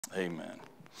Amen.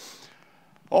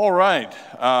 All right.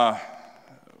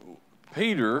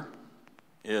 Peter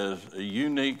is a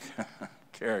unique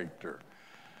character.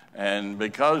 And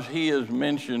because he is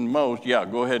mentioned most,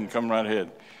 go ahead and come right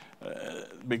ahead.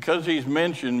 Because he's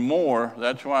mentioned more,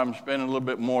 that's why I'm spending a little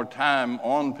bit more time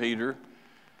on Peter,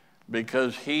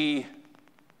 because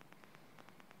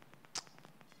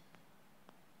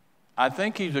I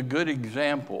think he's a good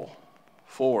example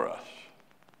for us.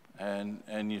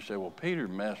 And you say, well, Peter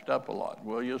messed up a lot.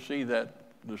 Well, you'll see that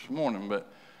this morning,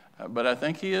 but I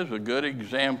think he is a good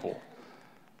example.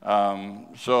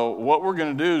 So what we're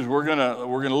going to do is we're going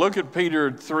to look at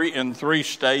Peter in three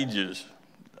stages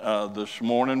this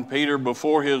morning. Peter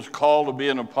before his call to be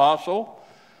an apostle,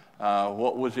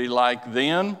 what was he like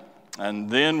then? And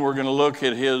then we're going to look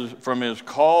at from his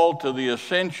call to the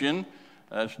ascension.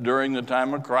 That's during the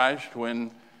time of Christ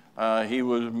when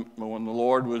the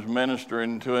Lord was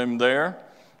ministering to him there.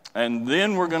 And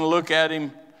then we're going to look at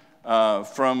him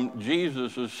from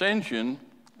Jesus' ascension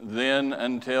then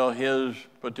until his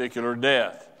particular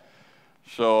death.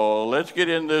 So let's get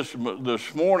in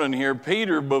this morning here.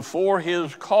 Peter before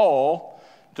his call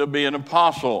to be an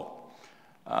apostle.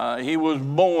 He was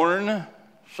born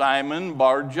Simon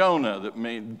Bar-Jonah.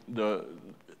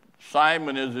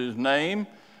 Simon is his name.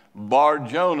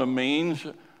 Bar-Jonah means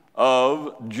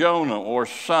of Jonah or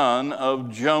son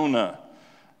of Jonah.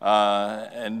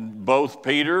 And both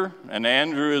Peter and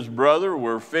Andrew, his brother,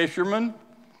 were fishermen.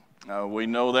 We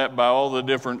know that by all the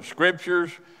different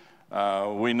scriptures.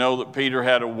 We know that Peter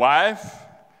had a wife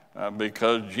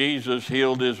because Jesus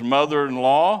healed his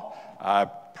mother-in-law. I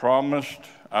promised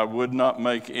I would not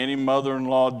make any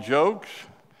mother-in-law jokes.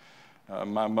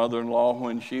 My mother-in-law,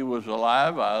 when she was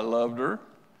alive, I loved her.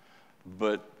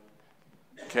 But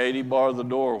Katie barred the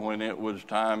door when it was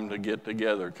time to get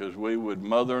together because we would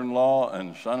mother-in-law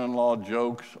and son-in-law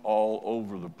jokes all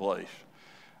over the place.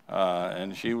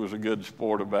 And she was a good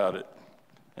sport about it.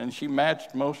 And she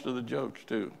matched most of the jokes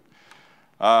too.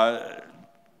 It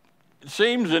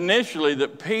seems initially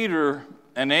that Peter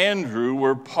and Andrew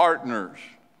were partners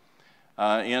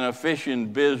in a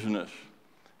fishing business.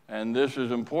 And this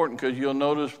is important because you'll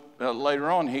notice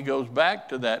later on he goes back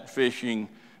to that fishing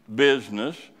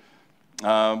business.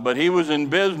 But he was in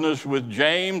business with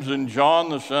James and John,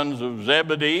 the sons of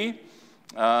Zebedee,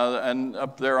 and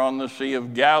up there on the Sea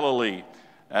of Galilee.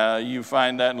 You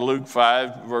find that in Luke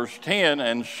 5, verse 10.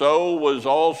 And so was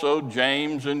also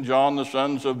James and John, the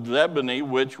sons of Zebedee,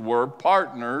 which were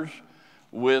partners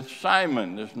with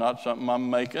Simon. It's not something I'm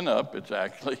making up. It's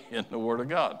actually in the Word of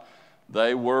God.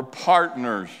 They were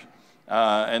partners.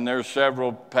 And there's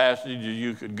several passages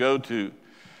you could go to.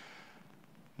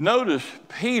 Notice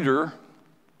Peter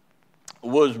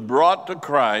was brought to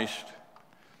Christ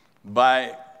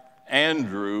by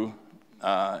Andrew,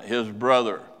 his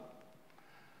brother.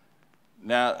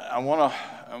 Now, I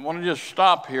want to just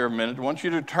stop here a minute. I want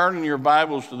you to turn in your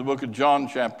Bibles to the book of John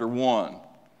chapter 1.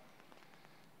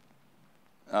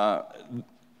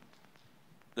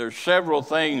 There's several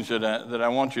things that I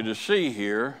want you to see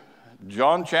here.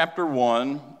 John chapter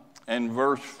 1 and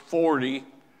verse 40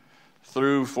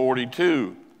 through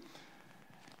 42.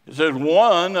 It says,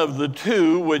 one of the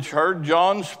two which heard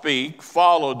John speak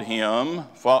followed him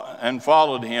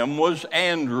was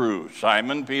Andrew,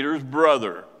 Simon Peter's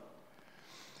brother.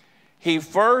 He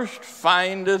first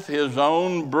findeth his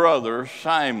own brother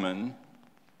Simon,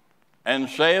 and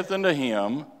saith unto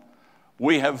him,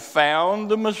 we have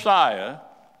found the Messiah,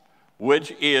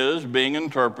 which is, being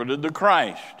interpreted, the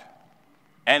Christ.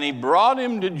 And he brought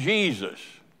him to Jesus.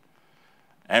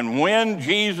 And when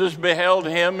Jesus beheld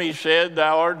him, he said,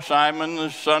 thou art Simon, the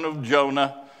son of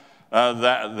Jonah.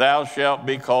 Thou shalt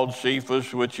be called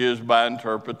Cephas, which is by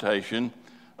interpretation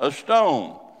a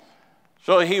stone.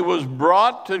 So he was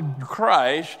brought to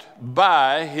Christ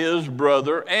by his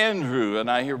brother Andrew.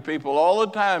 And I hear people all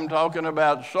the time talking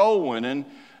about soul winning,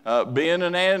 being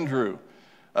an Andrew.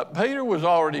 Peter was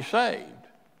already saved.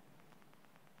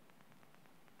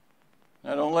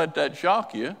 Now don't let that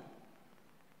shock you.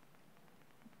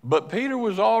 But Peter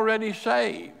was already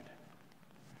saved.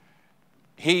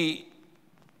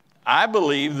 I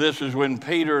believe this is when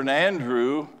Peter and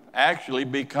Andrew actually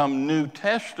become New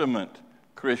Testament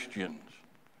Christians.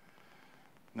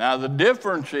 Now the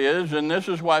difference is, and this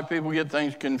is why people get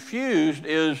things confused,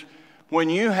 is when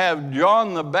you have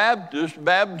John the Baptist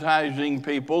baptizing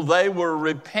people, they were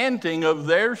repenting of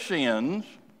their sins,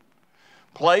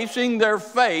 placing their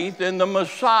faith in the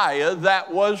Messiah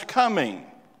that was coming.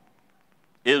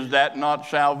 Is that not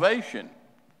salvation?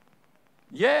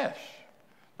 Yes.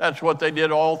 That's what they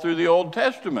did all through the Old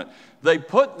Testament. They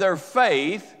put their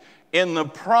faith in the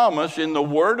promise, in the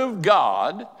Word of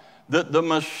God, that the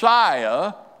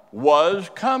Messiah was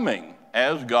coming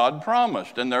as God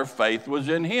promised, and their faith was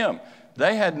in him.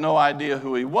 They had no idea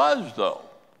who he was, though.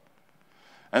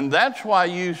 And that's why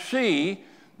you see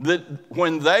that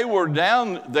when they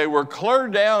were clear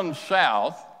down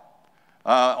south,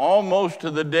 almost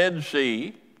to the Dead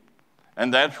Sea,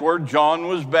 and that's where John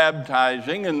was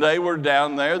baptizing, and they were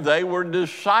down there. They were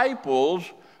disciples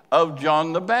of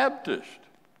John the Baptist.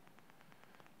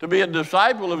 To be a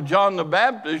disciple of John the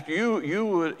Baptist,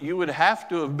 you would have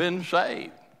to have been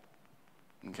saved.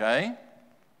 Okay?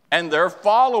 And they're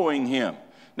following him.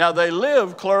 Now, they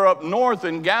live clear up north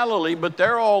in Galilee, but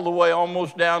they're all the way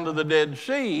almost down to the Dead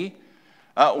Sea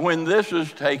when this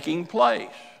is taking place.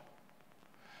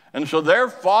 And so they're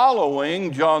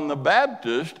following John the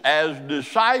Baptist as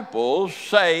disciples,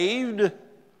 saved.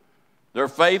 Their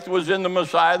faith was in the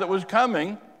Messiah that was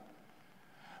coming.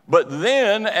 But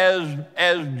then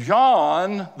as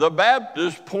John the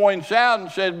Baptist points out and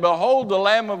said, "Behold the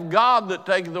Lamb of God that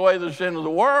taketh away the sin of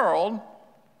the world,"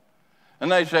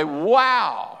 and they say,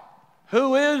 "Wow,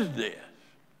 who is this?"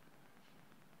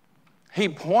 He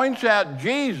points out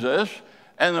Jesus,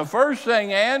 and the first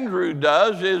thing Andrew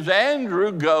does is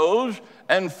Andrew goes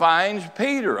and finds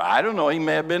Peter. I don't know, he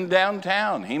may have been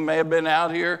downtown. He may have been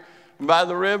out here by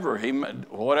the river.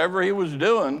 Whatever he was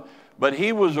doing, but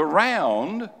he was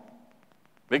around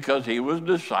because he was a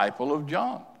disciple of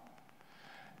John.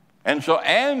 And so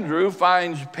Andrew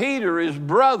finds Peter, his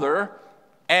brother,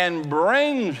 and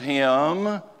brings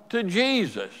him to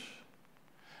Jesus.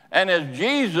 And as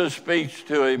Jesus speaks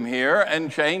to him here and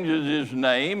changes his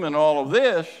name and all of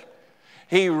this,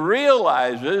 he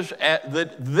realizes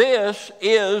that this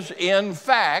is, in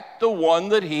fact, the one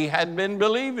that he had been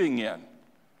believing in.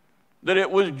 That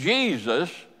it was Jesus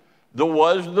that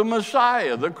was the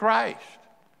Messiah, the Christ.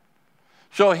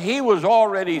 So he was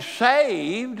already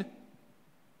saved,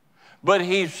 but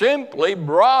he simply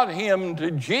brought him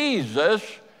to Jesus,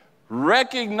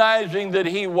 recognizing that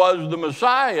he was the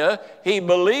Messiah. He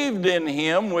believed in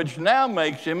him, which now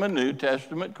makes him a New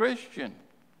Testament Christian.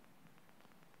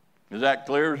 Is that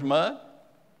clear as mud?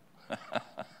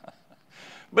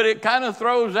 But it kind of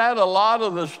throws out a lot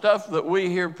of the stuff that we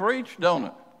hear preached, don't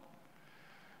it?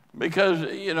 Because,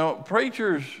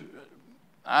 preachers,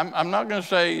 I'm not going to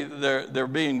say they're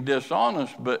being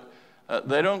dishonest, but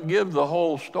they don't give the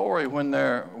whole story when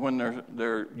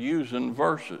they're using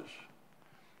verses.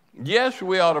 Yes,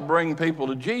 we ought to bring people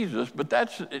to Jesus, but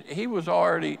he was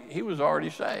already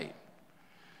saved.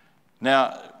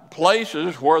 Now,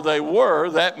 places where they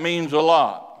were, that means a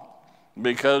lot,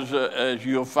 because as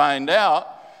you'll find out,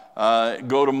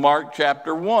 go to Mark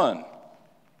chapter 1.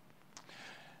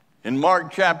 In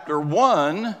Mark chapter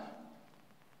 1,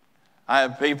 I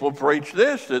have people preach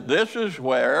that this is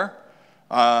where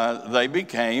they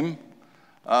became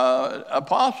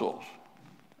apostles,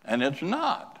 and it's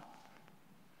not.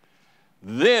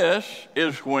 This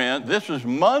is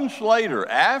months later,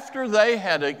 after they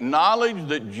had acknowledged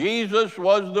that Jesus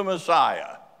was the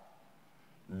Messiah,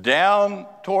 down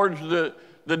towards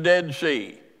the Dead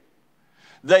Sea.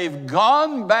 They've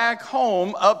gone back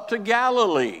home up to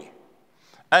Galilee.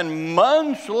 And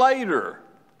months later,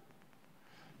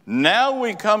 now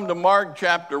we come to Mark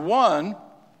chapter 1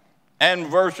 and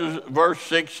verse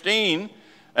 16,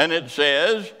 and it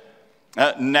says,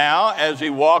 now as he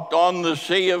walked on the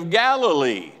Sea of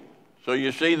Galilee. So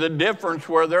you see the difference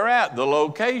where they're at, the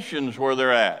locations where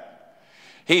they're at.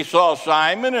 He saw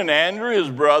Simon and Andrew, his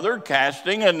brother,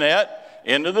 casting a net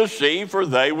into the sea, for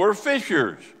they were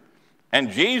fishers.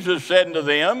 And Jesus said unto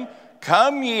them,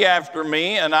 Come ye after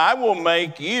me, and I will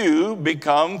make you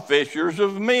become fishers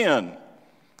of men.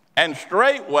 And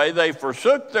straightway they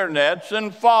forsook their nets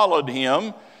and followed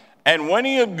him. And when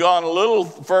he had gone a little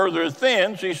further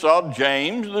thence, he saw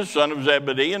James, the son of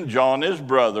Zebedee, and John his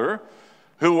brother,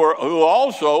 who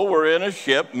also were in a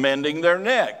ship mending their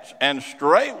nets. And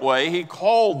straightway he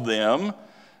called them,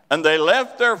 and they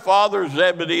left their father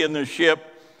Zebedee in the ship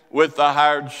with the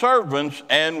hired servants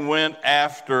and went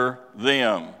after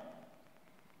them.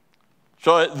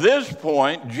 So at this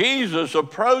point, Jesus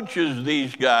approaches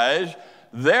these guys.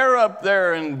 They're up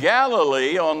there in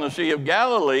Galilee, on the Sea of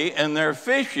Galilee, and they're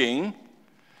fishing.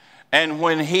 And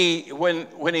when he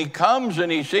comes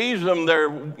and he sees them,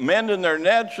 they're mending their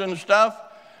nets and stuff,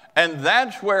 and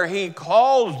that's where he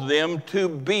calls them to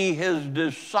be his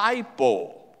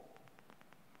disciple.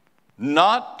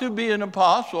 Not to be an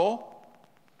apostle,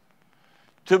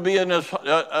 to be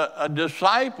a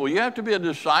disciple. You have to be a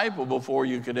disciple before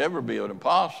you could ever be an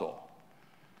apostle.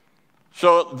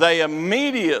 So they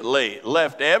immediately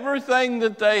left everything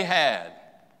that they had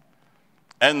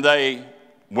And they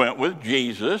went with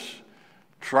Jesus,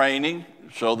 training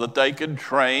so that they could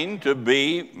train to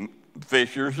be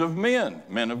fishers of men,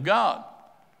 men of God.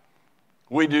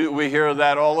 We hear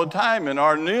that all the time in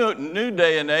our new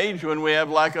day and age when we have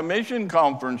like a mission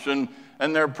conference and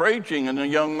they're preaching and a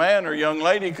young man or young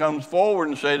lady comes forward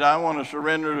and says, I want to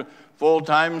surrender to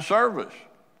full-time service.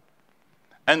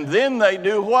 And then they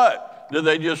do what? Do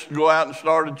they just go out and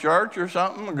start a church or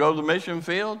something or go to the mission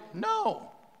field? No.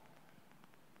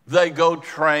 They go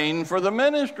train for the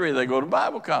ministry. They go to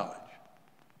Bible college.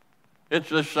 It's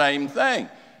the same thing.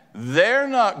 They're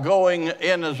not going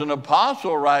in as an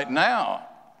apostle right now.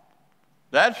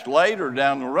 That's later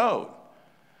down the road.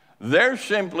 They're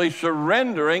simply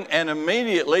surrendering, and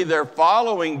immediately they're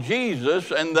following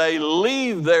Jesus, and they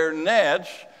leave their nets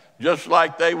just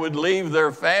like they would leave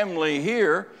their family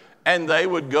here, and they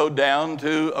would go down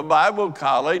to a Bible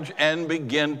college and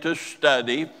begin to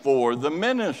study for the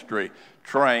ministry,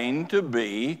 trained to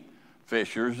be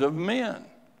fishers of men.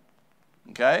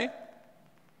 Okay?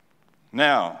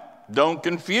 Now, don't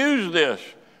confuse this.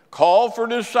 Call for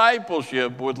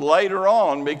discipleship with later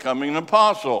on becoming an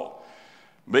apostle.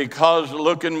 Because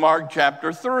look in Mark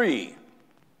chapter 3.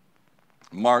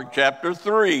 Mark chapter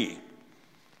 3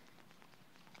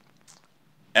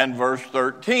 and verse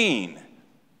 13.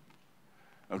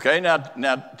 Okay, now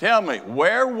tell me,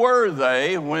 where were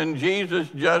they when Jesus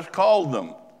just called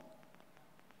them?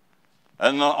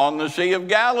 And on the Sea of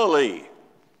Galilee.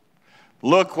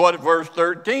 Look what verse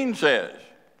 13 says.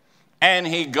 And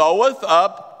he goeth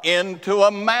up into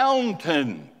a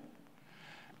mountain,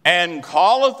 and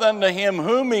calleth unto him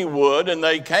whom he would, and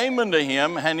they came unto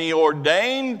him, and he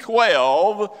ordained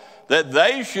 12 that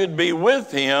they should be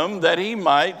with him, that he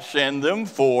might send them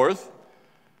forth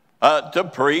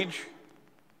to preach.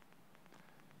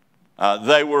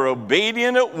 They were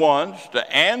obedient at once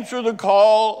to answer the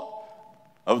call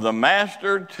of the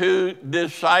master to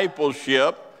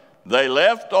discipleship. They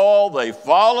left all, they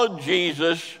followed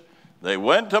Jesus, they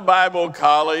went to Bible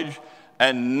college,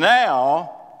 and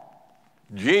now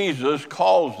Jesus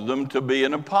calls them to be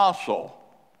an apostle.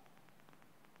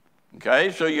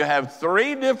 Okay, so you have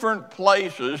 3 different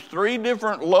places, 3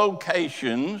 different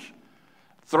locations,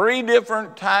 3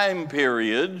 different time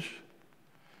periods.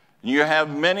 You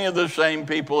have many of the same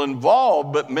people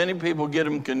involved, but many people get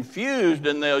them confused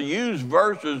and they'll use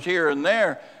verses here and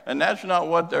there, and that's not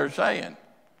what they're saying.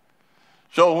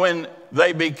 So when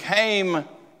they became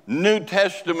New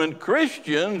Testament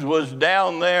Christians was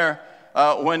down there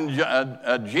when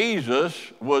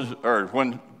Jesus was, or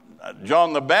when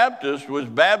John the Baptist was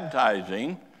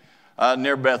baptizing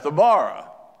near Bethabara.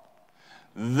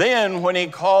 Then when he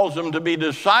calls them to be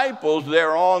disciples,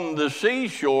 they're on the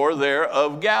seashore there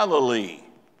of Galilee.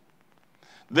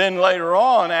 Then later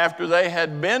on, after they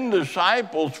had been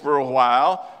disciples for a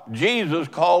while, Jesus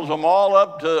calls them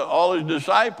all his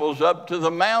disciples up to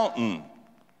the mountain.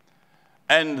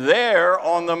 And there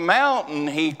on the mountain,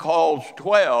 he calls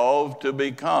 12 to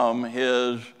become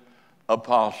his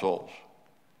apostles.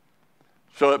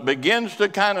 So it begins to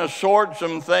kind of sort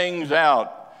some things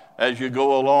out as you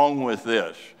go along with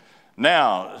this.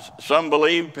 Now, some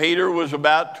believe Peter was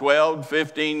about 12,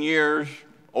 15 years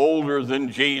older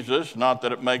than Jesus. Not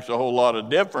that it makes a whole lot of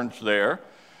difference there.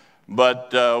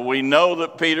 But we know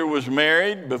that Peter was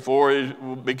married before he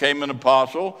became an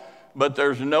apostle. But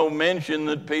there's no mention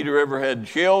that Peter ever had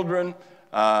children.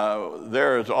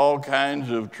 There is all kinds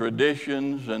of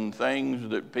traditions and things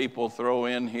that people throw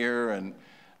in here, and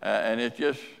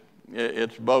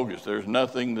it's bogus. There's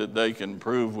nothing that they can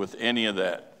prove with any of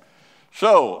that.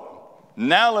 So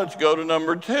now let's go to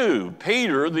number 2.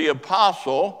 Peter, the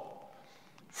apostle,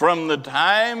 from the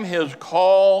time his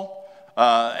call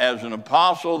as an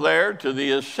apostle there to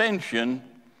the ascension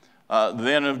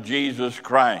then of Jesus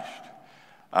Christ.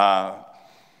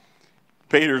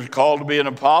 Peter's called to be an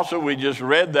apostle. We just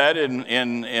read that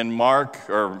in Mark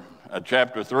or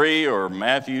chapter 3 or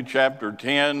Matthew chapter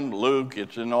 10, Luke.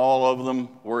 It's in all of them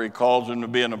where he calls him to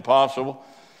be an apostle.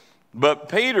 But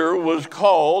Peter was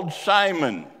called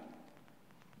Simon.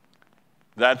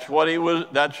 That's what he was.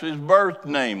 That's his birth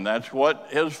name. That's what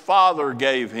his father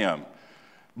gave him.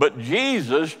 But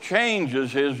Jesus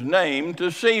changes his name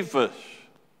to Cephas,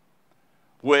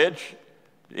 which,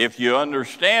 if you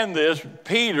understand this,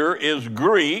 Peter is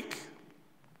Greek.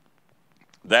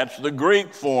 That's the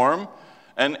Greek form.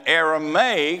 And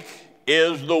Aramaic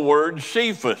is the word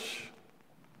Cephas.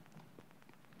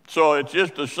 So it's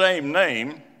just the same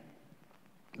name,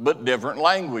 but different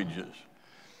languages.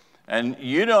 And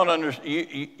you don't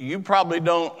understand. You probably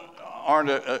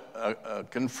aren't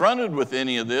confronted with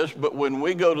any of this. But when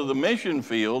we go to the mission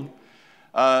field,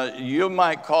 You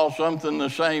might call something the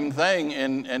same thing,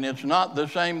 and it's not the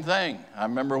same thing. I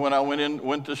remember when I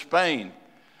went to Spain,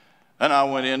 and I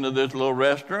went into this little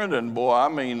restaurant, and boy,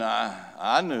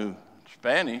 I knew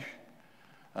Spanish.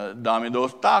 Dame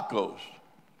dos tacos.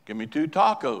 Give me 2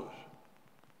 tacos.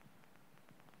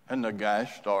 And the guy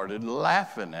started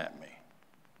laughing at me.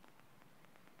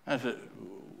 I said,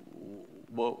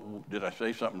 well, did I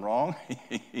say something wrong?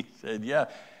 He said, yeah.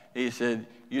 He said,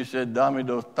 you said, dame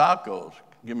dos tacos.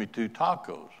 Give me 2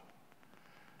 tacos.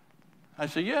 I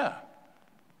said, yeah.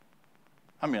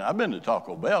 I've been to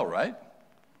Taco Bell, right?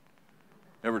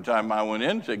 Every time I went in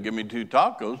and said, give me 2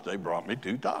 tacos, they brought me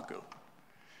 2 tacos.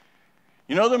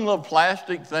 You know them little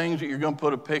plastic things that you're going to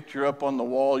put a picture up on the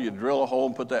wall, you drill a hole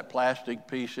and put that plastic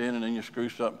piece in and then you screw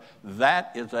something?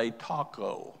 That is a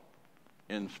taco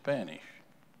in Spanish,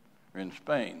 or in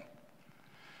Spain.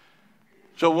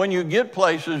 So when you get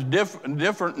places,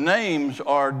 different names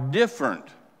are different.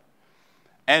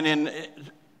 And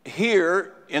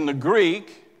here in the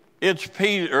Greek, it's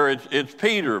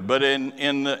Peter, but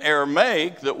in the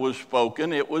Aramaic that was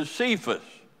spoken, it was Cephas.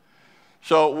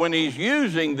 So when he's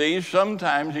using these,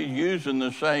 sometimes he's using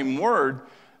the same word,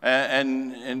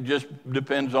 and just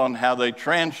depends on how they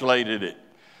translated it.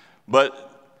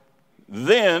 But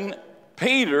then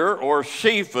Peter, or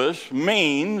Cephas,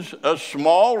 means a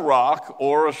small rock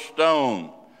or a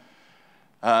stone.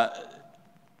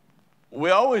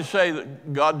 We always say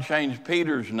that God changed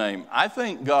Peter's name. I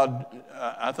think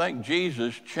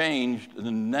Jesus changed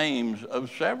the names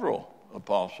of several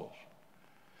apostles.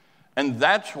 And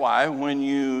that's why when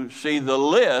you see the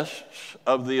lists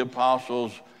of the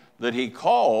apostles that he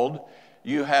called,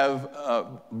 you have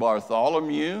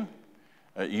Bartholomew,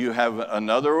 you have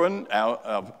another one,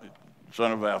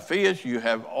 son of Alphaeus, you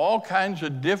have all kinds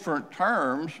of different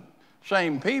terms,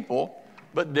 same people,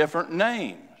 but different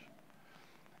names.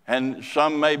 And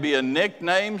some may be a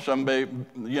nickname, some may,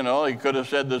 he could have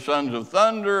said the Sons of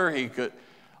Thunder,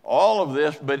 all of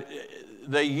this, but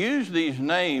they use these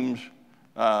names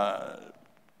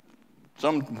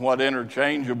somewhat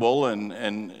interchangeable,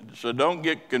 and so don't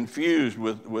get confused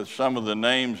with some of the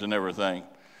names and everything.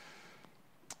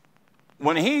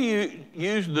 When he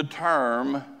used the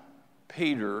term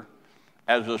Peter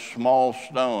as a small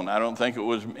stone, I don't think it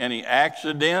was any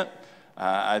accident.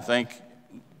 I think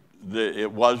that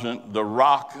it wasn't the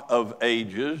rock of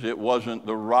ages. It wasn't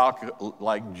the rock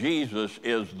like Jesus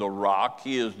is the rock.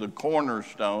 He is the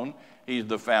cornerstone. He's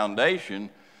the foundation.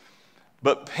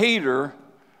 But Peter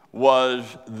was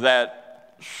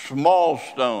that small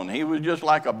stone. He was just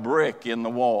like a brick in the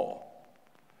wall.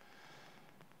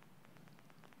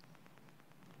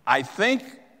 I think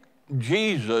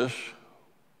Jesus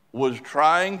was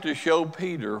trying to show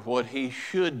Peter what he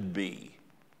should be.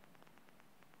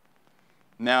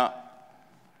 Now,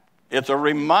 it's a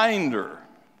reminder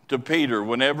to Peter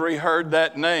whenever he heard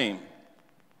that name.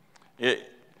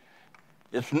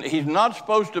 He's not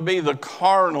supposed to be the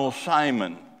carnal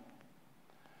Simon,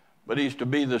 but he's to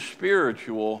be the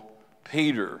spiritual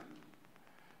Peter.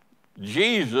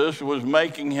 Jesus was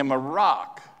making him a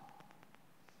rock,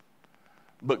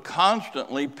 but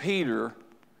constantly Peter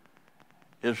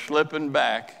is slipping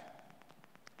back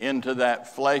into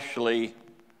that fleshly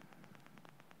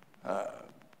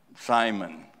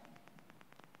Simon.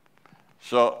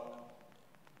 So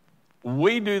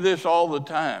we do this all the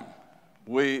time.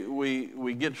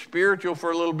 We get spiritual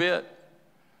for a little bit.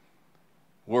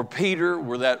 We're Peter,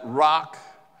 we're that rock,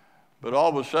 but all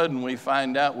of a sudden we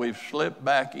find out we've slipped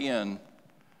back in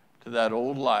to that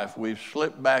old life. We've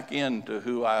slipped back into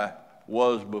who I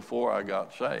was before I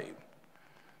got saved.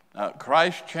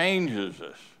 Christ changes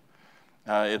us.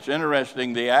 It's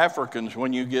interesting, the Africans,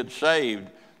 when you get saved,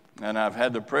 and I've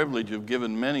had the privilege of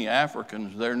giving many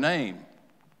Africans their name.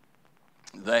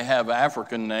 They have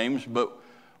African names, but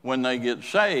when they get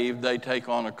saved, they take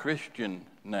on a Christian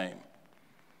name.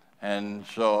 And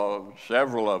so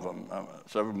several of them,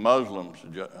 several Muslims,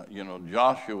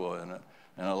 Joshua and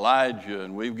Elijah,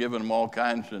 and we've given them all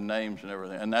kinds of names and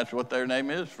everything. And that's what their name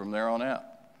is from there on out.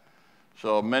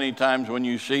 So many times when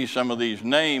you see some of these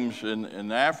names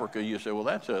in Africa, you say, well,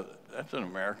 that's an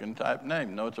American type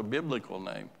name. No, it's a biblical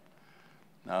name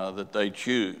that they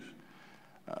choose.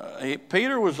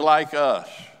 Peter was like us,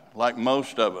 like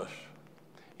most of us.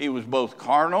 He was both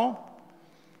carnal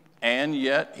and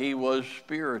yet he was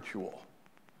spiritual.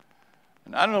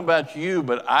 And I don't know about you,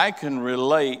 but I can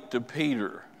relate to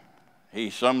Peter. He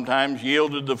sometimes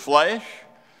yielded the flesh,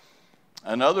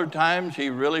 and other times he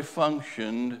really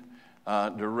functioned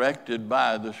directed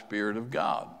by the Spirit of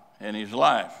God in his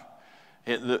life.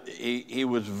 He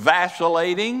was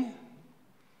vacillating,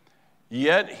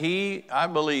 Yet he, I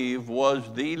believe, was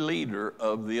the leader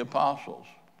of the apostles.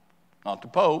 Not the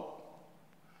Pope,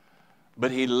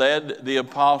 but he led the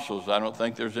apostles. I don't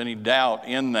think there's any doubt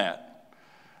in that.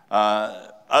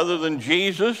 Other than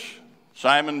Jesus,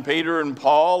 Simon, Peter, and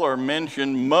Paul are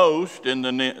mentioned most in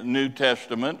the New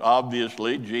Testament.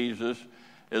 Obviously, Jesus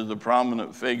is the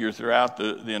prominent figure throughout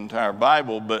the entire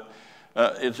Bible. But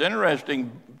it's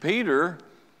interesting, Peter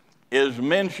is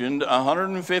mentioned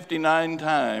 159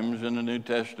 times in the New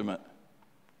Testament.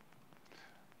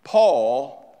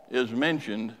 Paul is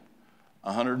mentioned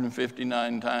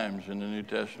 159 times in the New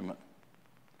Testament.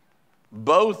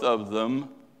 Both of them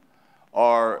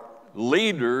are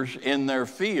leaders in their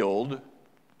field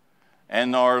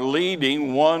and are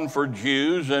leading, one for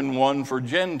Jews and one for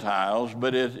Gentiles.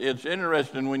 But it's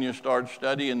interesting when you start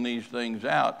studying these things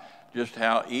out, just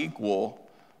how equal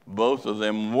both of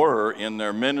them were in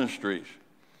their ministries.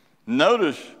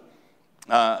 Notice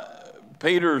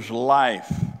Peter's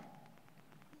life.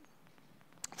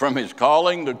 From his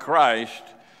calling to Christ,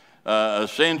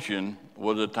 ascension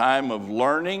was a time of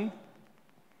learning.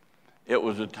 It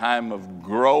was a time of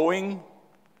growing.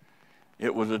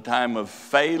 It was a time of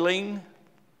failing.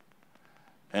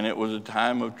 And it was a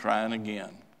time of trying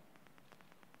again.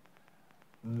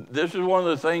 This is one of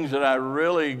the things that I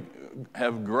really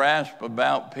have grasped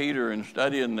about Peter in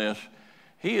studying this.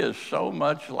 He is so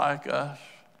much like us.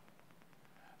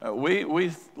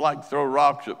 We like throw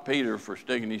rocks at Peter for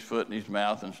sticking his foot in his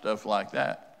mouth and stuff like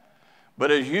that. But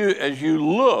as you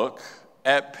look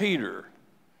at Peter,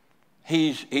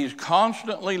 he's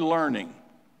constantly learning.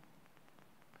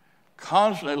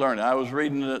 Constantly learning. I was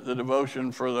reading the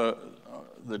devotion for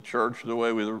the church the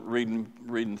way we were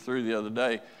reading through the other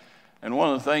day. And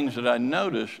one of the things that I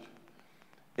noticed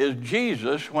is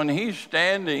Jesus, when he's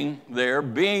standing there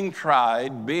being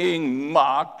tried, being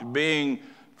mocked, being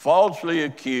falsely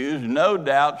accused, no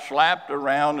doubt slapped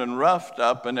around and roughed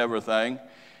up and everything,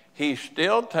 he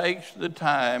still takes the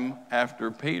time after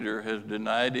Peter has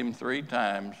denied him 3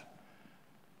 times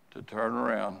to turn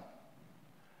around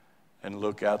and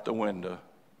look out the window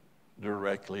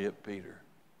directly at Peter.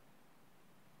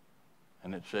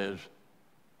 And it says,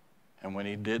 and when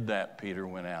he did that, Peter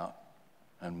went out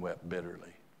and wept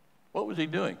bitterly. What was he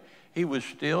doing? He was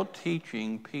still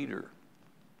teaching Peter.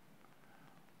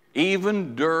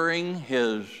 Even during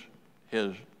his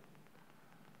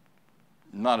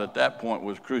not at that point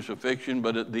was crucifixion,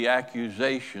 but at the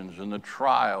accusations and the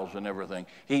trials and everything,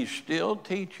 he's still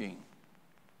teaching.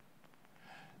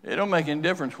 It don't make any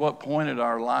difference what point in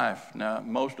our life. Now,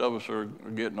 most of us are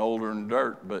getting older in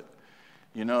dirt, but,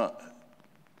 you know,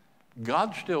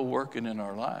 God's still working in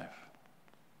our life.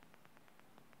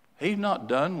 He's not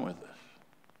done with us.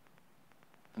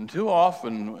 And too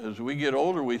often, as we get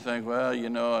older, we think, well, you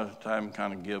know, it's time to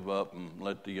kind of give up and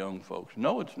let the young folks.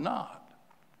 No, it's not.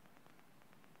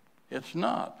 It's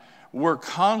not. We're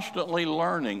constantly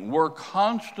learning. We're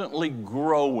constantly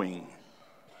growing.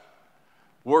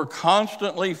 We're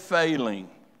constantly failing.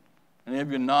 Any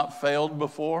of you not failed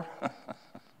before?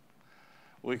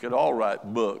 We could all write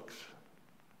books.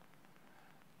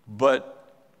 But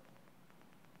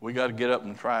we got to get up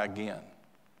and try again.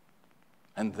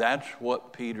 And that's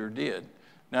what Peter did.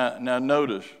 Now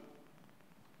notice,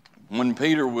 when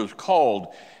Peter was called,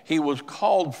 he was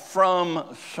called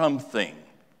from something.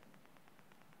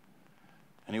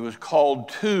 And he was called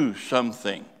to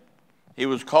something. He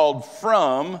was called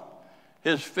from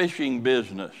his fishing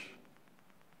business.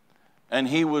 And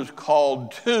he was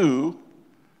called to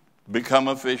become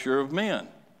a fisher of men.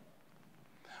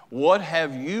 What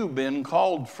have you been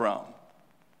called from?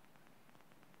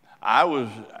 I was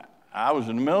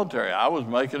in the military. I was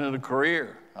making it a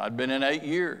career. I'd been in 8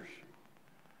 years.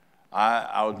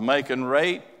 I was making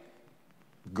rate,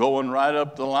 going right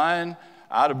up the line.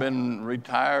 I'd have been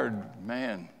retired,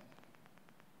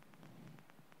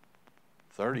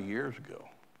 30 years ago.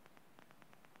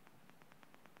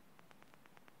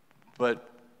 But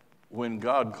when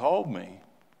God called me,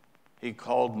 he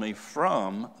called me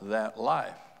from that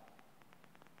life.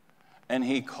 And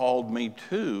he called me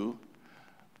to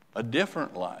a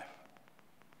different life.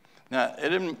 Now,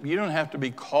 you don't have to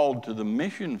be called to the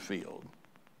mission field.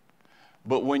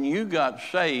 But when you got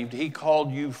saved, he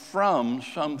called you from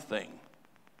something.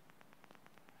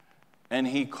 And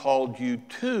he called you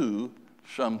to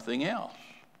something else.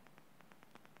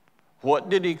 What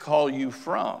did he call you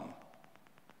from?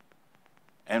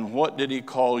 And what did he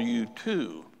call you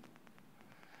to?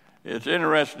 It's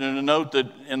interesting to note that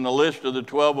in the list of the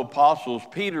 12 apostles,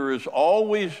 Peter is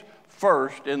always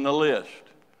first in the list.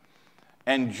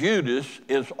 And Judas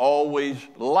is always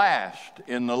last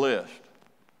in the list.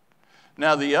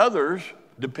 Now, the others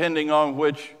depending on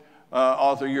which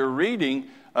author you're reading,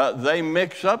 they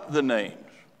mix up the names.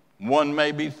 One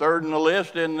may be third in the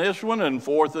list in this one and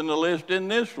fourth in the list in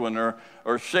this one,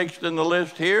 or sixth in the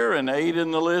list here and eighth in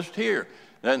the list here.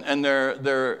 And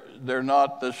they're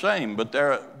not the same,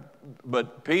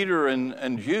 but Peter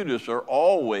and Judas are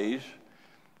always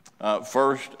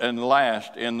first and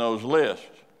last in those lists.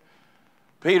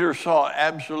 Peter saw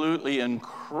absolutely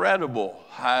incredible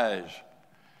highs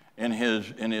in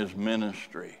his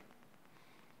ministry.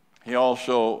 He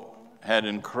also had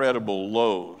incredible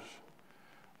lows.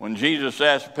 When Jesus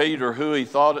asked Peter who he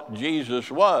thought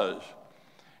Jesus was,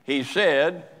 he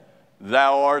said,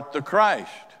 "Thou art the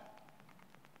Christ,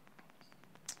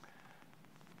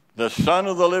 the Son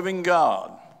of the living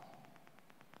God."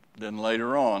 Then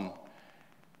later on,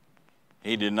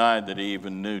 he denied that he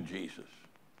even knew Jesus.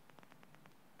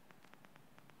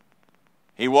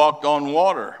 He walked on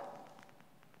water,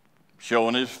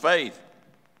 showing his faith.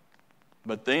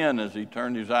 But then, as he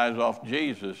turned his eyes off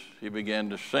Jesus, he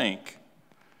began to sink.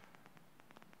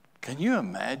 Can you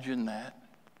imagine that?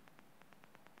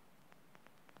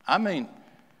 I mean,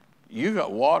 you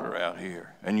got water out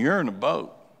here, and you're in a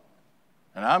boat.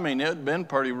 And I mean, it had been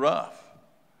pretty rough.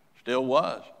 Still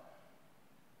was.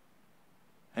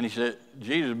 And he said,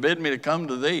 "Jesus bid me to come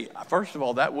to thee." First of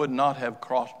all, that would not have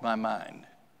crossed my mind.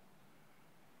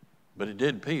 But it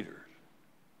did Peter's.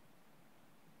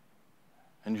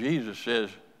 And Jesus says,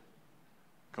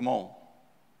 "Come on."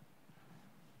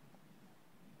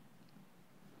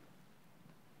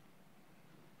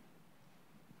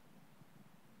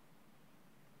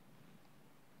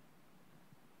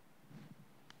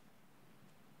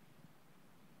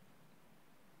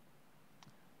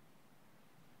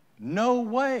 No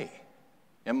way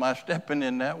am I stepping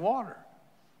in that water,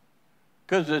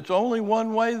 because it's only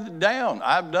one way down.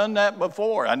 I've done that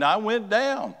before, and I went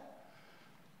down.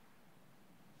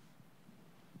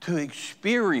 To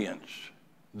experience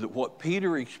what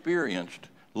Peter experienced,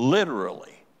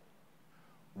 literally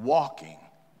walking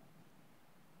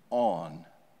on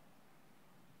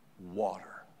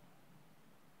water.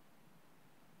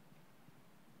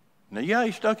 Now, yeah,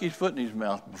 he stuck his foot in his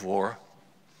mouth before,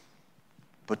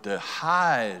 but the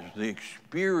highs, the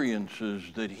experiences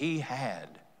that he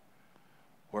had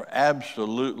were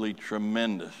absolutely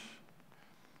tremendous.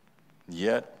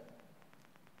 Yet,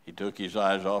 he took his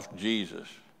eyes off Jesus.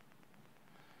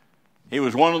 He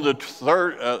was one of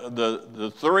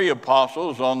the three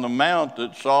apostles on the mount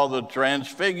that saw the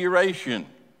transfiguration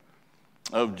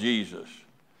of Jesus.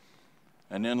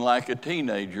 And then, like a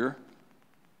teenager,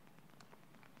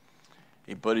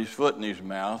 he put his foot in his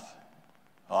mouth.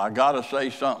 "Oh, I got to say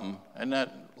something." And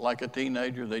that, like a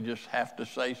teenager, they just have to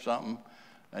say something.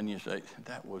 And you say,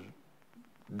 "That was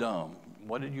dumb.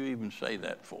 What did you even say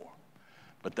that for?"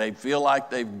 But they feel like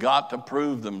they've got to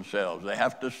prove themselves. They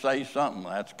have to say something.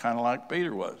 That's kind of like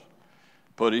Peter was.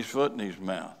 Put his foot in his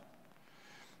mouth.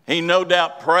 He no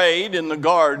doubt prayed in the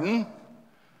garden,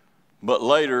 but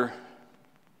later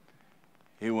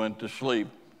he went to sleep.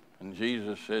 And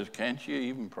Jesus says, "Can't you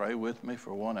even pray with me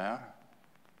for 1 hour?"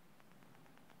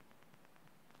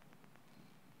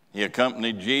 He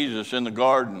accompanied Jesus in the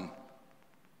garden.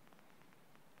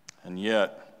 And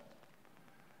yet,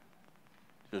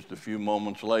 just a few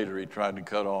moments later, he tried to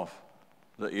cut off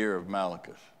the ear of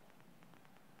Malchus.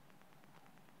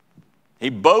 He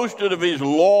boasted of his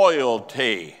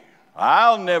loyalty.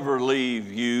 "I'll never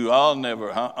leave you. I'll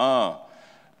never,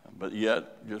 But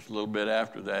yet, just a little bit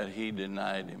after that, he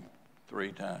denied him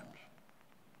 3 times.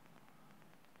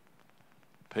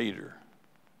 Peter.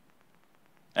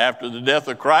 After the death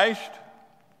of Christ,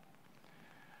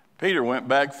 Peter went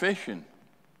back fishing.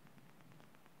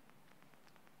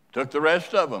 Took the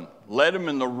rest of them, led them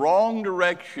in the wrong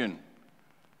direction.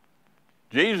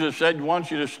 Jesus said, "I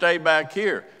want you to stay back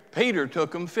here." Peter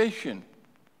took them fishing.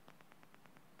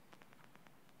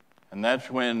 And that's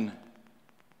when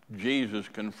Jesus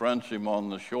confronts him on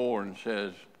the shore and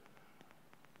says,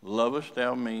 "Lovest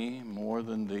thou me more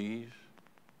than these?"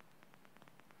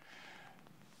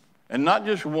 And not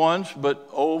just once, but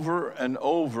over and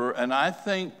over. And I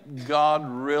think God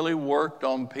really worked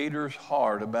on Peter's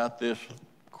heart about this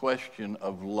question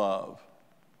of love.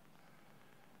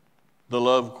 The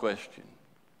love question.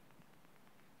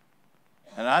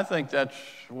 And I think that's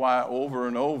why over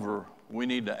and over we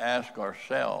need to ask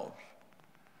ourselves,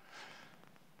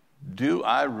 do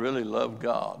I really love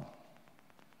God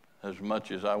as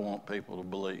much as I want people to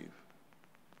believe?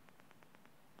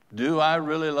 Do I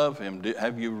really love him?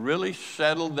 Have you really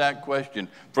settled that question?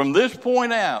 From this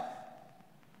point out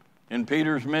in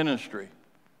Peter's ministry,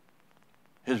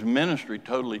 his ministry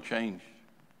totally changed.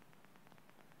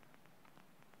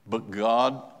 But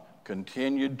God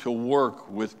continued to work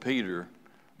with Peter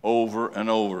over and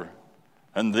over.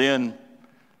 And then,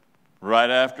 right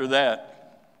after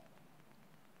that,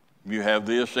 you have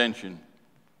the ascension.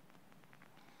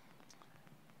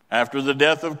 After the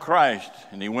death of Christ,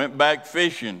 and he went back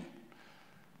fishing,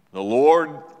 the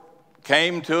Lord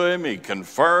came to him. He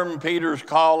confirmed Peter's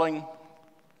calling.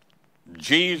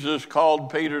 Jesus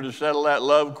called Peter to settle that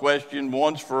love question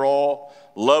once for all.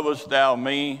 Lovest thou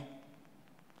me?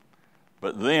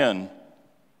 But then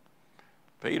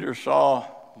Peter saw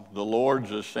the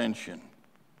Lord's ascension,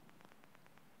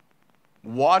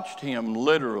 watched him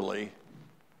literally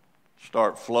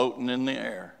start floating in the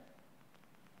air,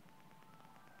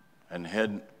 and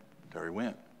there he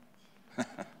went,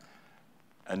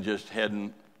 and just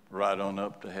heading right on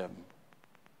up to heaven.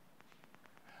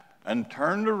 And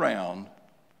turned around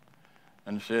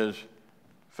and says,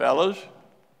 fellas,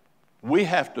 we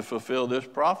have to fulfill this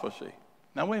prophecy.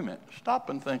 Now, wait a minute. Stop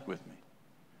and think with me.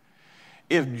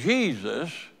 If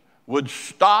Jesus would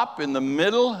stop in the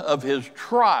middle of his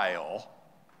trial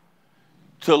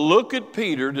to look at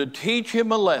Peter to teach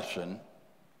him a lesson,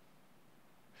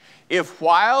 if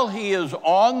while he is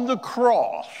on the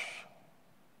cross,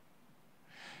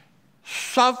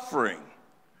 suffering,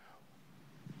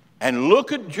 and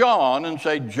look at John and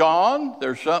say, John,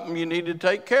 there's something you need to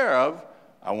take care of.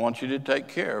 I want you to take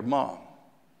care of Mom.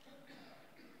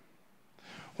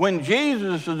 When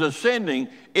Jesus is ascending,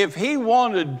 if he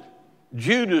wanted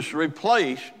Judas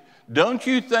replaced, don't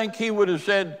you think he would have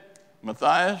said,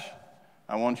 Matthias,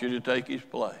 I want you to take his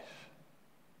place?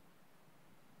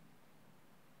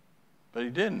 But he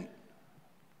didn't.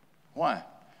 Why?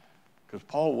 Because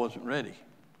Paul wasn't ready.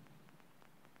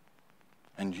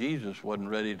 And Jesus wasn't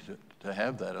ready to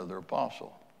have that other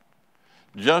apostle.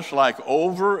 Just like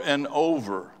over and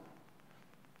over,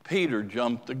 Peter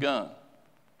jumped the gun.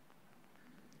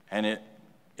 And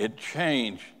it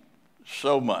changed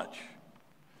so much.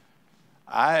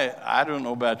 I don't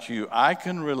know about you. I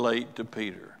can relate to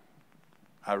Peter.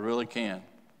 I really can.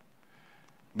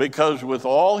 Because with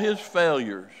all his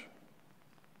failures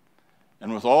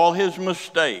and with all his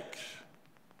mistakes,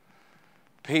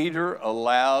 Peter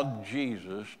allowed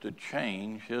Jesus to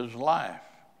change his life.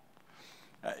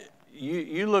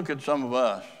 You look at some of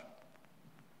us,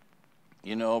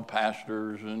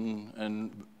 pastors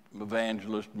and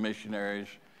evangelists, missionaries,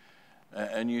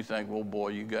 and you think, well, boy,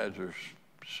 you guys are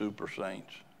super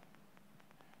saints.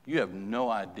 You have no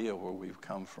idea where we've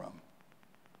come from.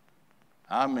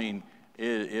 I mean,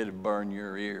 it'd burn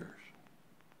your ears.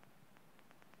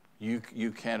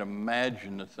 You can't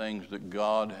imagine the things that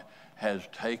God has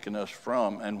taken us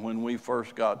from. And when we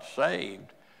first got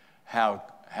saved, how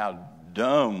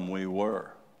dumb we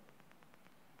were.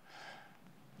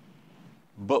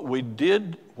 But we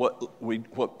did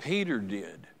what Peter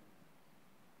did.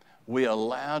 We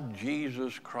allowed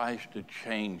Jesus Christ to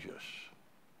change us.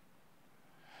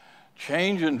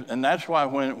 And that's why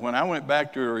when I went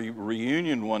back to a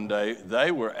reunion one day, they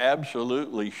were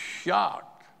absolutely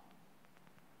shocked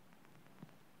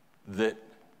that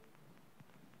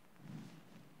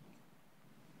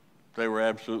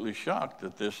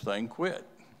this thing quit.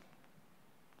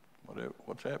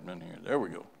 What's happening here? There we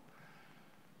go.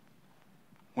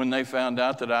 When they found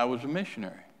out that I was a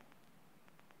missionary.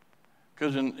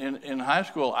 Because in high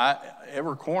school,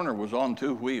 every corner was on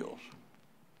two wheels.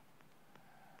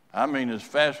 I mean, as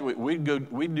fast as we'd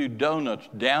do donuts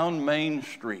down Main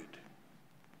Street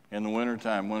in the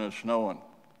wintertime when it's snowing.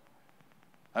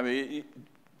 I mean,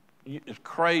 it's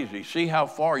crazy. See how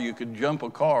far you could jump a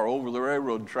car over the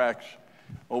railroad tracks,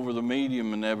 over the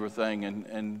medium and everything,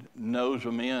 and nose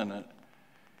them in.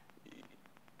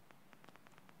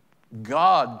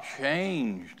 God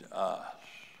changed us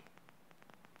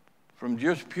from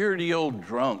just purity old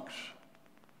drunks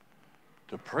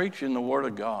to preaching the Word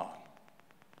of God.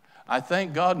 I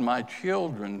thank God my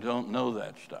children don't know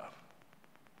that stuff.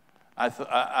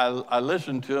 I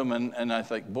listen to them and I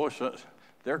think, boy,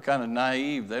 they're kind of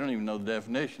naive. They don't even know the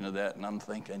definition of that. And I'm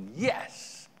thinking,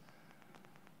 yes,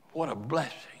 what a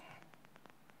blessing.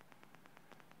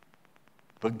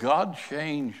 But God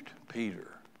changed Peter.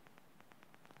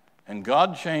 And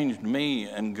God changed me.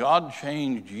 And God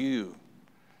changed you.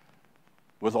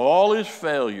 With all his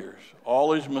failures,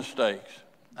 all his mistakes.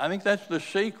 I think that's the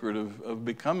secret of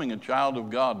becoming a child of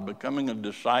God, becoming a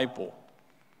disciple,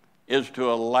 is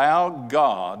to allow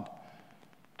God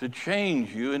to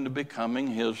change you into becoming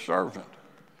his servant.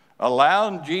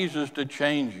 Allow Jesus to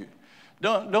change you.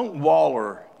 Don't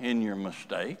waller in your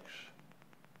mistakes.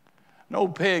 No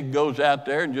pig goes out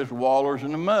there and just wallers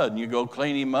in the mud. And you go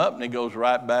clean him up and he goes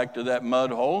right back to that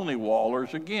mud hole and he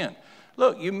wallers again.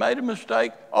 Look, you made a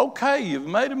mistake. Okay, you've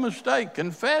made a mistake.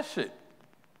 Confess it.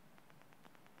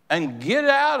 And get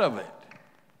out of it.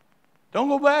 Don't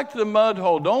go back to the mud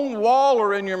hole. Don't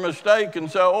waller in your mistake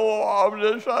and say, oh, I'm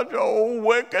just such an old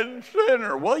wicked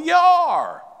sinner. Well, you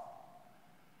are.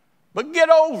 But get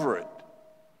over it.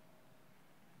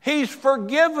 He's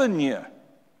forgiven you.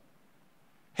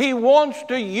 He wants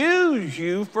to use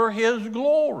you for His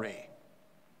glory.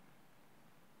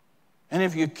 And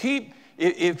if you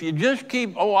just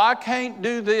keep, oh, I can't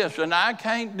do this, and I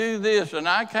can't do this, and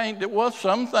I can't do, well,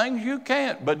 some things you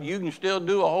can't, but you can still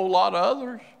do a whole lot of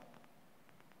others.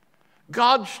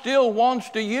 God still wants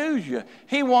to use you.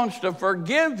 He wants to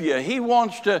forgive you. He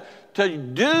wants to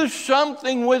do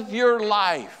something with your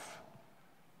life.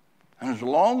 And as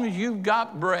long as you've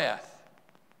got breath,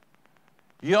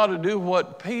 you ought to do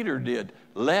what Peter did.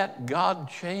 Let God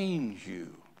change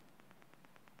you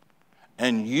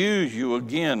and use you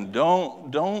again.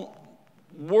 Don't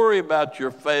worry about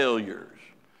your failures.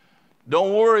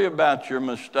 Don't worry about your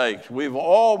mistakes. We've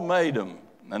all made them,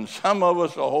 and some of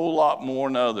us a whole lot more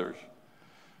than others.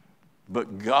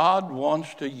 But God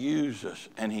wants to use us,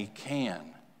 and He can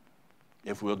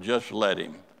if we'll just let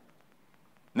Him.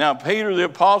 Now, Peter the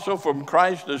apostle, from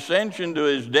Christ's ascension to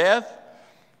His death,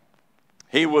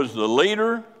 he was the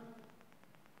leader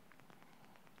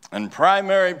and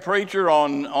primary preacher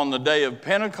on the day of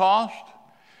Pentecost.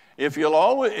 If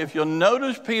you'll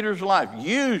notice Peter's life,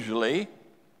 usually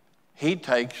he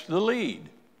takes the lead.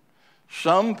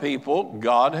 Some people,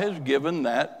 God has given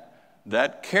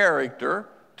that character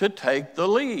to take the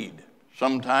lead.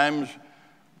 Sometimes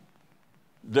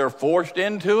they're forced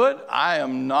into it. I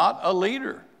am not a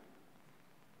leader.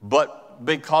 But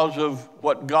because of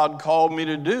what God called me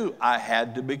to do, I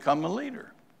had to become a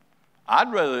leader.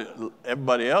 I'd rather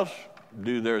everybody else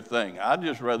do their thing. I'd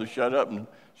just rather shut up and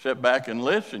sit back and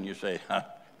listen. You say, huh,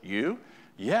 you?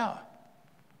 Yeah.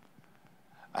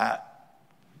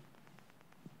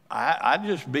 I'd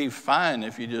just be fine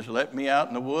if you just let me out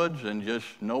in the woods and just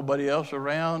nobody else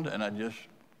around, and I just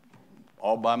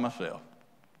all by myself.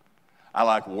 I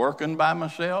like working by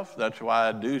myself. That's why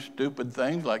I do stupid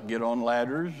things like get on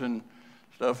ladders and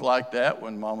stuff like that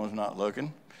when Mama's not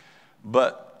looking.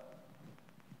 But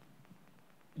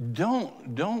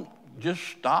don't just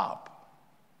stop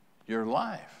your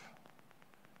life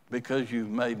because you've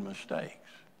made mistakes.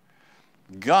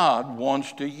 God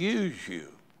wants to use you.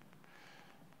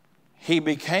 He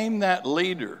became that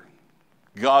leader.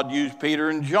 God used Peter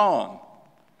and John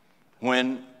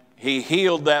when He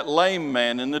healed that lame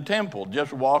man in the temple,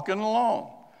 just walking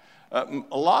along.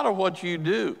 A lot of what you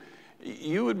do,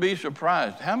 you would be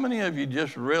surprised. How many of you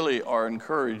just really are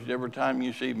encouraged every time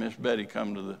you see Miss Betty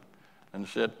come and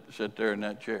sit there in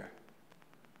that chair?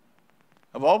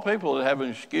 Of all people that have an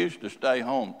excuse to stay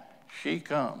home, she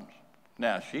comes.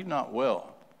 Now, she's not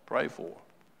well. Pray for her.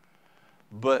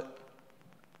 But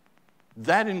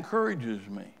that encourages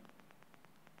me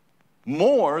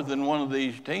more than one of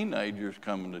these teenagers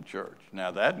coming to church.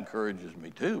 Now, that encourages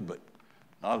me too, but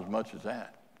not as much as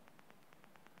that.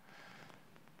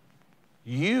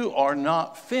 You are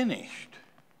not finished.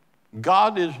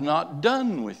 God is not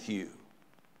done with you.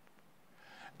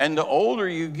 And the older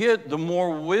you get, the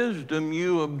more wisdom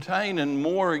you obtain and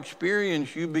more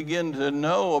experience you begin to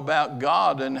know about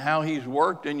God and how He's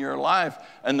worked in your life.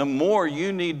 And the more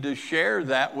you need to share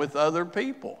that with other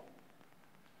people.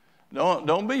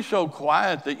 Don't be so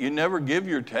quiet that you never give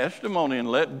your testimony and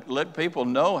let people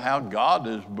know how God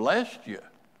has blessed you.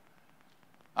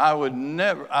 I would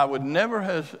never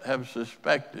have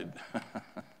suspected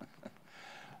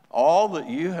all that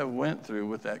you have went through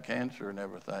with that cancer and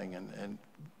everything. And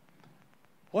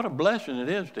what a blessing it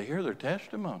is to hear their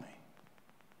testimony.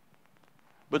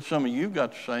 But some of you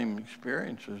got the same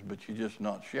experiences, but you're just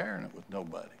not sharing it with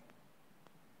nobody.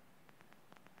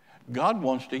 God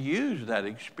wants to use that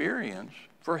experience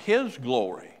for His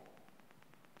glory.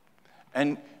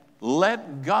 And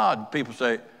let God, people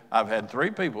say, I've had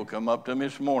 3 people come up to me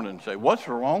this morning and say, what's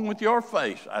wrong with your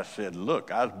face? I said,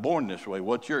 look, I was born this way.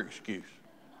 What's your excuse?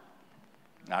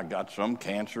 I got some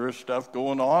cancerous stuff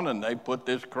going on, and they put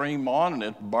this cream on, and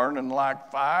it's burning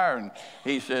like fire. And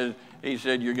he said,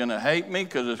 you're going to hate me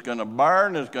because it's going to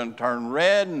burn, it's going to turn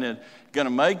red, and it's going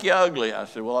to make you ugly. I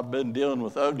said, well, I've been dealing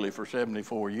with ugly for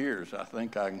 74 years. I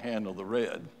think I can handle the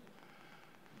red.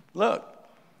 Look,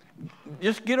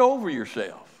 just get over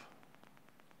yourself.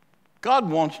 God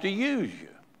wants to use you.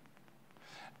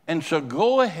 And so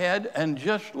go ahead and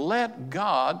just let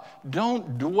God,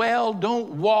 don't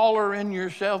waller in your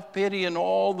self-pity and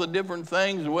all the different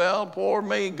things. Well, poor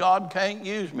me, God can't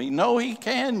use me. No, He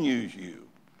can use you.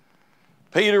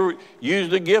 Peter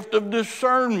used the gift of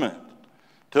discernment.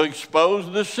 to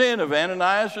expose the sin of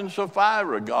Ananias and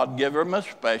Sapphira. God gave him a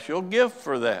special gift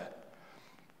for that.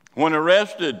 When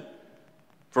arrested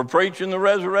for preaching the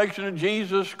resurrection of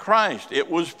Jesus Christ, it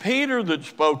was Peter that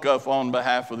spoke up on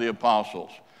behalf of the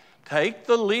apostles. Take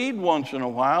the lead once in a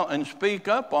while and speak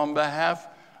up on behalf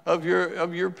of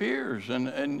your peers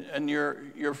and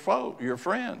your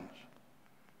friends.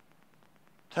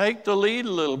 Take the lead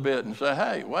a little bit and say,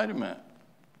 hey, wait a minute.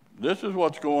 This is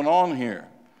what's going on here.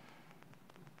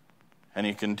 And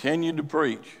he continued to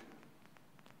preach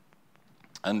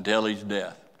until his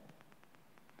death.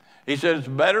 He said it's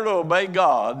better to obey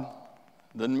God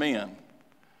than men.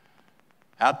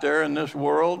 Out there in this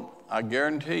world, I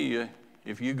guarantee you,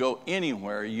 if you go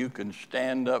anywhere, you can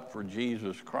stand up for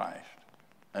Jesus Christ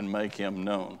and make him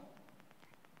known.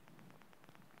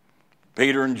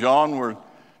 Peter and John were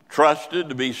trusted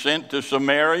to be sent to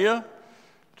Samaria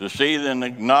to see and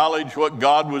acknowledge what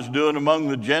God was doing among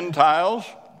the Gentiles,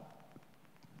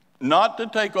 not to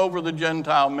take over the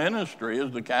Gentile ministry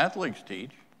as the Catholics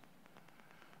teach,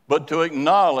 but to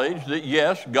acknowledge that,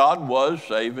 yes, God was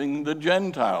saving the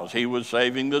Gentiles. He was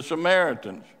saving the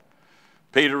Samaritans.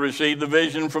 Peter received the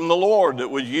vision from the Lord that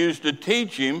was used to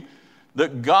teach him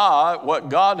that God, what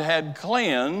God had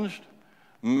cleansed,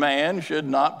 man should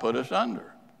not put us under.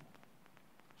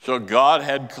 So God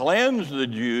had cleansed the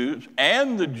Jews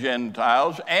and the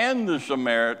Gentiles and the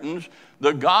Samaritans.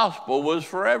 The gospel was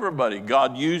for everybody.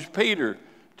 God used Peter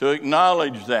to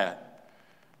acknowledge that.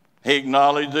 He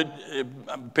acknowledged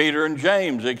that Peter and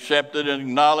James accepted and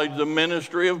acknowledged the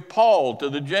ministry of Paul to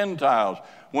the Gentiles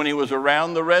when he was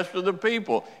around the rest of the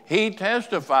people. He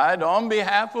testified on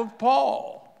behalf of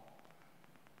Paul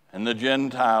and the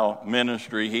Gentile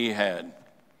ministry he had.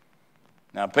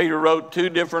 Now, Peter wrote 2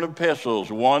 different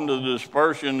epistles, one to the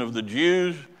dispersion of the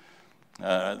Jews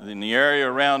in the area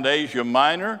around Asia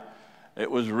Minor. It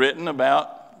was written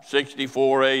about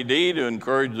 64 AD to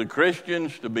encourage the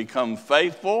Christians to become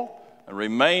faithful and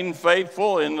remain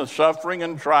faithful in the suffering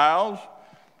and trials.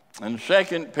 And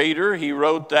 2 Peter, he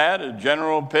wrote that, a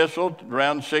general epistle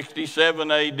around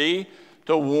 67 AD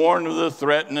to warn of the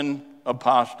threatening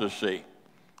apostasy.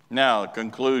 Now,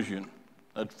 conclusion.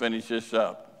 Let's finish this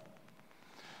up.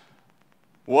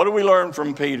 What do we learn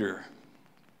from Peter?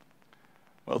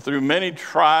 Well, through many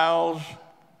trials,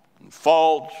 and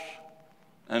faults,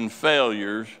 and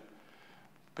failures,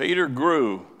 Peter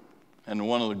grew into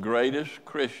one of the greatest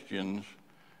Christians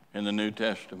in the New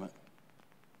Testament.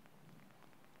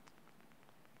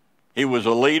 He was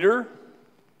a leader,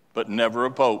 but never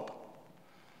a pope.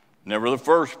 Never the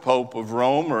first pope of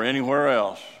Rome or anywhere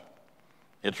else.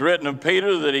 It's written of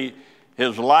Peter that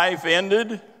his life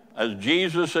ended as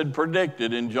Jesus had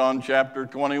predicted in John chapter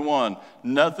 21.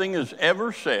 Nothing is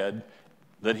ever said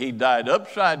that he died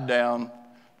upside down.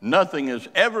 Nothing is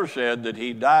ever said that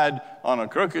he died on a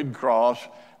crooked cross.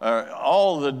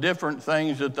 All the different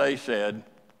things that they said.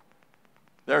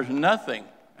 There's nothing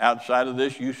outside of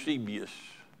this Eusebius,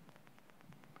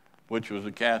 which was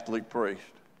a Catholic priest,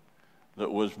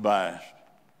 that was biased.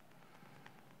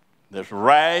 This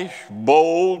rash,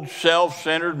 bold,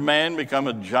 self-centered man became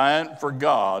a giant for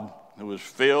God who was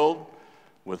filled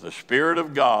with the Spirit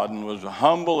of God and was a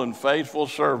humble and faithful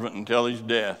servant until his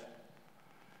death.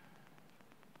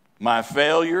 My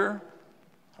failure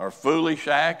or foolish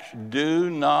acts do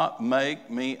not make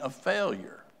me a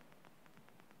failure.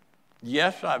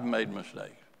 Yes, I've made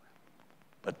mistakes,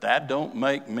 but that don't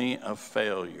make me a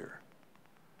failure.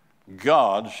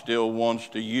 God still wants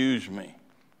to use me.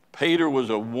 Peter was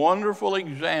a wonderful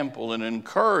example and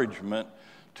encouragement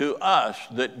to us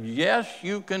that yes,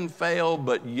 you can fail,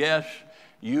 but yes,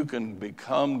 you can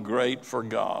become great for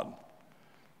God.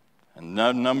 And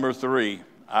number 3,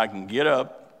 I can get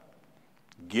up,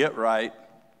 get right,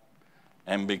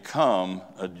 and become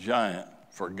a giant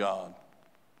for God.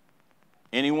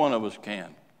 Any one of us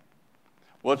can.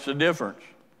 What's the difference?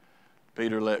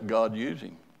 Peter let God use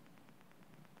him.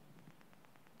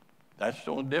 That's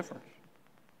the only difference.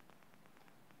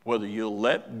 Whether you'll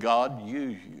let God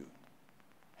use you,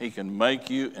 he can make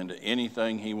you into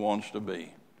anything he wants to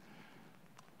be.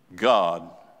 God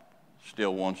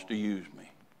still wants to use me.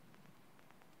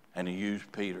 And he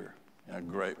used Peter in a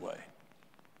great way.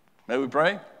 May we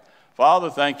pray? Father,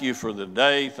 thank you for the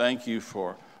day. Thank you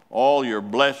for all your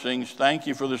blessings. Thank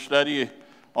you for the study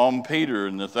on Peter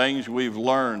and the things we've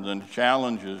learned and the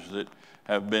challenges that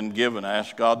have been given. I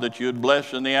ask God that you would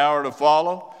bless in the hour to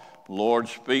follow. Lord,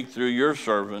 speak through your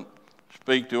servant.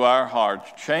 Speak to our hearts.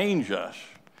 Change us.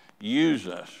 Use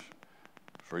us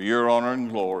for your honor and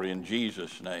glory. In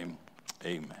Jesus' name,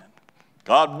 amen.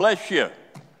 God bless you.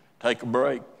 Take a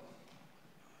break.